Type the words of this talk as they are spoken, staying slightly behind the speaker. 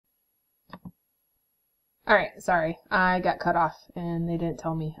All right, sorry, I got cut off and they didn't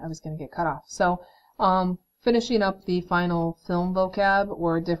tell me I was going to get cut off. So, finishing up the final film vocab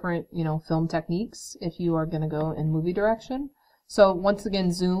or different, film techniques if you are going to go in movie direction. So once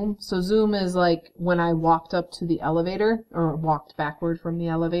again, zoom. So zoom is like when I walked up to the elevator or walked backward from the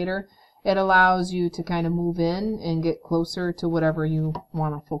elevator. It allows you to kind of move in and get closer to whatever you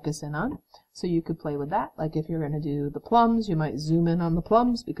want to focus in on. So you could play with that. Like if you're going to do the plums, you might zoom in on the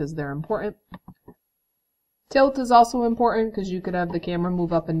plums because they're important. Tilt is also important because you could have the camera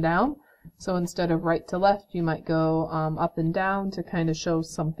move up and down. So instead of right to left, you might go up and down to kind of show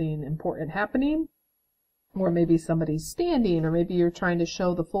something important happening. Or maybe somebody's standing, or maybe you're trying to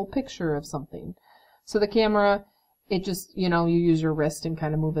show the full picture of something. So the camera, it just, you use your wrist and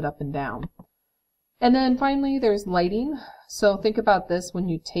kind of move it up and down. And then finally, there's lighting. So think about this when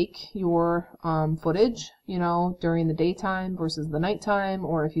you take your footage, during the daytime versus the nighttime,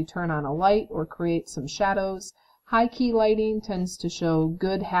 or if you turn on a light or create some shadows. High key lighting tends to show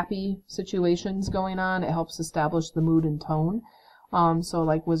good, happy situations going on. It helps establish the mood and tone. So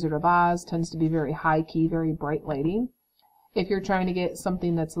like Wizard of Oz tends to be very high key, very bright lighting. If you're trying to get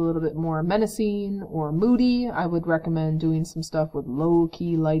something that's a little bit more menacing or moody, I would recommend doing some stuff with low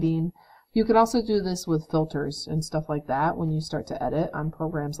key lighting. You could also do this with filters and stuff like that when you start to edit on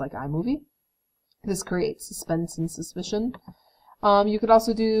programs like iMovie. This creates suspense and suspicion. You could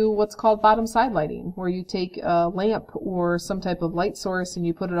also do what's called bottom side lighting, where you take a lamp or some type of light source and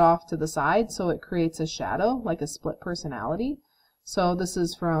you put it off to the side so it creates a shadow, like a split personality. So this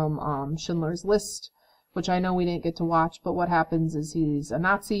is from Schindler's List, which I know we didn't get to watch, but what happens is he's a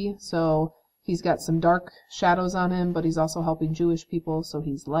Nazi, so he's got some dark shadows on him, but he's also helping Jewish people, so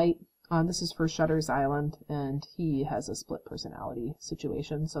he's light. This is for Shutter's Island, and he has a split personality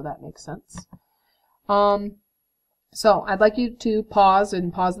situation, so that makes sense. So I'd like you to pause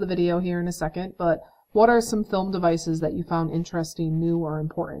the video here in a second, but what are some film devices that you found interesting, new, or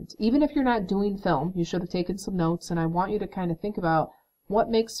important? Even if you're not doing film, you should have taken some notes, and I want you to kind of think about what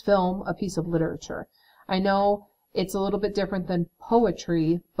makes film a piece of literature. I know it's a little bit different than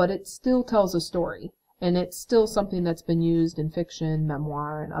poetry, but it still tells a story, and it's still something that's been used in fiction,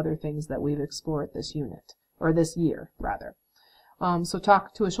 memoir, and other things that we've explored this unit, or this year, rather. So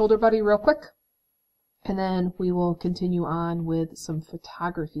talk to a shoulder buddy real quick, and then we will continue on with some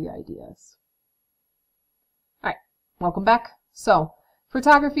photography ideas. Welcome back. So,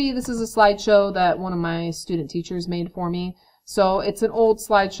 photography, this is a slideshow that one of my student teachers made for me. So it's an old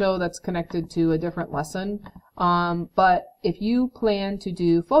slideshow that's connected to a different lesson. But if you plan to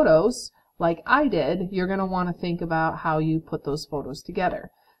do photos like I did, you're going to want to think about how you put those photos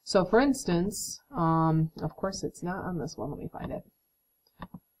together. So for instance, of course it's not on this one. Let me find it.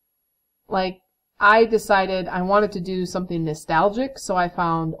 Like, I decided I wanted to do something nostalgic, so I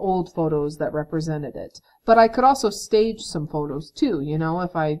found old photos that represented it. But I could also stage some photos too,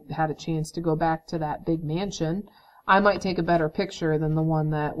 if I had a chance to go back to that big mansion. I might take a better picture than the one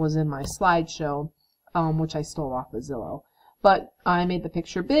that was in my slideshow, which I stole off of Zillow. But I made the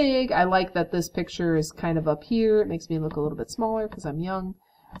picture big. I like that this picture is kind of up here. It makes me look a little bit smaller because I'm young.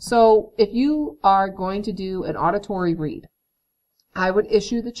 So if you are going to do an auditory read, I would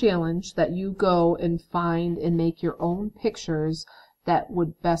issue the challenge that you go and find and make your own pictures that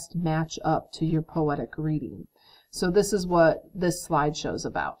would best match up to your poetic reading. So this is what this slideshow is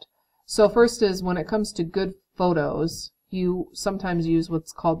about. So first is when it comes to good photos, you sometimes use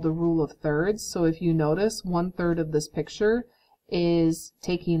what's called the rule of thirds. So if you notice, 1/3 of this picture is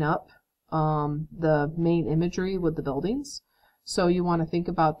taking up the main imagery with the buildings. So you want to think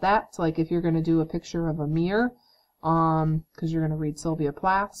about that. Like if you're going to do a picture of a mirror, because you're going to read Sylvia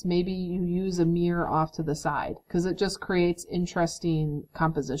Plath's, maybe you use a mirror off to the side because it just creates interesting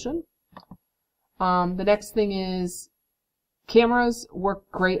composition. The next thing is cameras work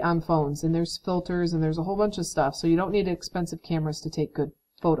great on phones, and there's filters and there's a whole bunch of stuff, so you don't need expensive cameras to take good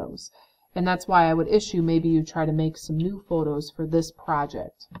photos. And that's why I would issue maybe you try to make some new photos for this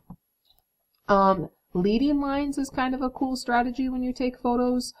project. Leading lines is kind of a cool strategy when you take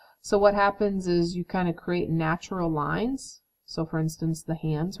photos. So what happens is you kind of create natural lines. So for instance, the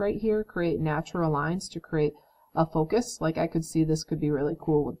hands right here create natural lines to create a focus. Like I could see this could be really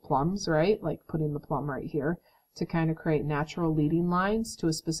cool with plums, right? Like putting the plum right here to kind of create natural leading lines to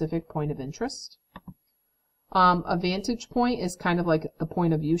a specific point of interest. A vantage point is kind of like the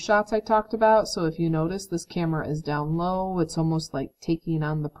point of view shots I talked about. So if you notice, this camera is down low. It's almost like taking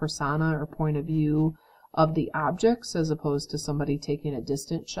on the persona or point of view of the objects as opposed to somebody taking a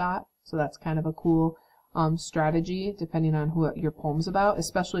distant shot. So that's kind of a cool strategy depending on who your poem's about,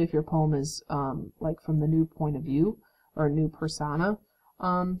 especially if your poem is like from the new point of view or new persona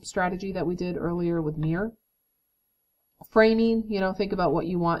strategy that we did earlier with mirror. Framing, you know, think about what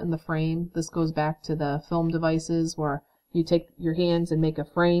you want in the frame. This goes back to the film devices where you take your hands and make a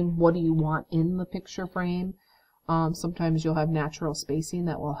frame. What do you want in the picture frame? Sometimes you'll have natural spacing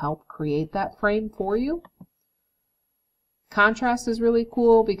that will help create that frame for you. Contrast is really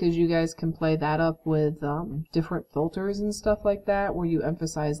cool because you guys can play that up with different filters and stuff like that where you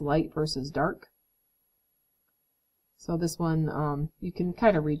emphasize light versus dark. So this one, you can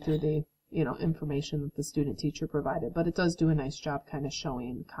kind of read through the information that the student teacher provided, but it does do a nice job kind of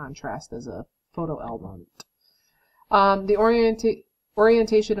showing contrast as a photo element. The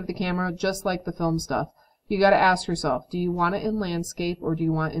orientation of the camera, just like the film stuff, you got to ask yourself, do you want it in landscape or do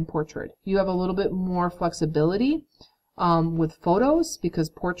you want it in portrait? You have a little bit more flexibility with photos because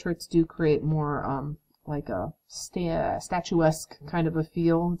portraits do create more like a statuesque kind of a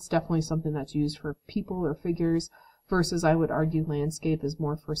feel. It's definitely something that's used for people or figures, versus I would argue landscape is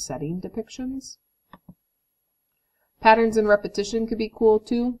more for setting depictions. Patterns and repetition could be cool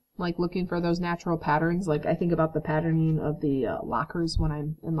too, like looking for those natural patterns. Like I think about the patterning of the lockers when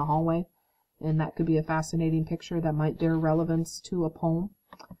I'm in the hallway, and that could be a fascinating picture that might bear relevance to a poem.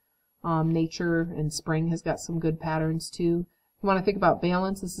 Nature and spring has got some good patterns too. You want to think about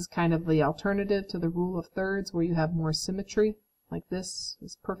balance. This is kind of the alternative to the rule of thirds where you have more symmetry, like this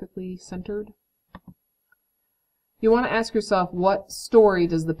is perfectly centered. You want to ask yourself, what story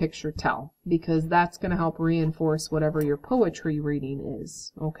does the picture tell? Because that's going to help reinforce whatever your poetry reading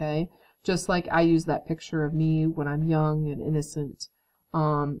is, okay? Just like I use that picture of me when I'm young and innocent,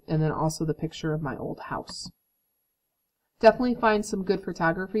 and then also the picture of my old house. Definitely find some good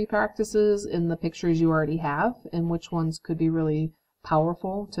photography practices in the pictures you already have, and which ones could be really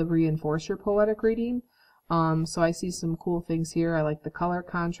powerful to reinforce your poetic reading. So I see some cool things here. I like the color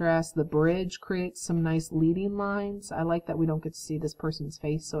contrast. The bridge creates some nice leading lines. I like that we don't get to see this person's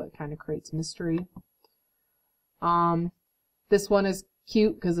face, so it kind of creates mystery. This one is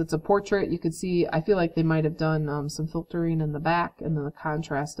cute because it's a portrait. You could see, I feel like they might have done some filtering in the back, and then the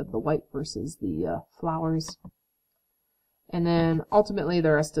contrast of the white versus the flowers. And then ultimately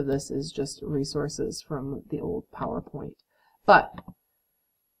the rest of this is just resources from the old PowerPoint. But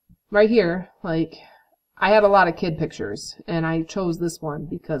right here, like, I had a lot of kid pictures, and I chose this one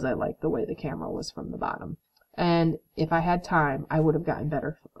because I liked the way the camera was from the bottom. And if I had time, I would have gotten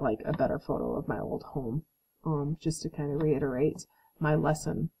a better photo of my old home, just to kind of reiterate my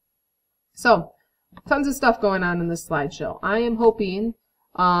lesson. So, tons of stuff going on in this slideshow. I am hoping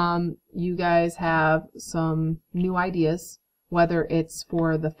you guys have some new ideas, whether it's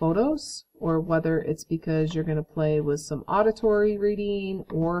for the photos or whether it's because you're going to play with some auditory reading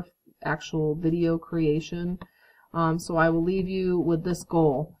or actual video creation. So I will leave you with this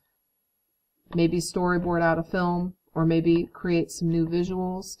goal. Maybe storyboard out a film, or maybe create some new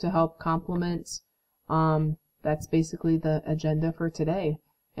visuals to help complement. That's basically the agenda for today.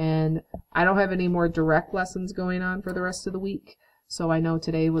 And I don't have any more direct lessons going on for the rest of the week. So I know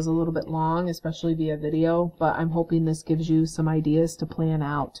today was a little bit long, especially via video, but I'm hoping this gives you some ideas to plan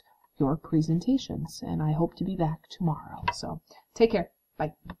out your presentations. And I hope to be back tomorrow. So take care.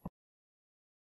 Bye.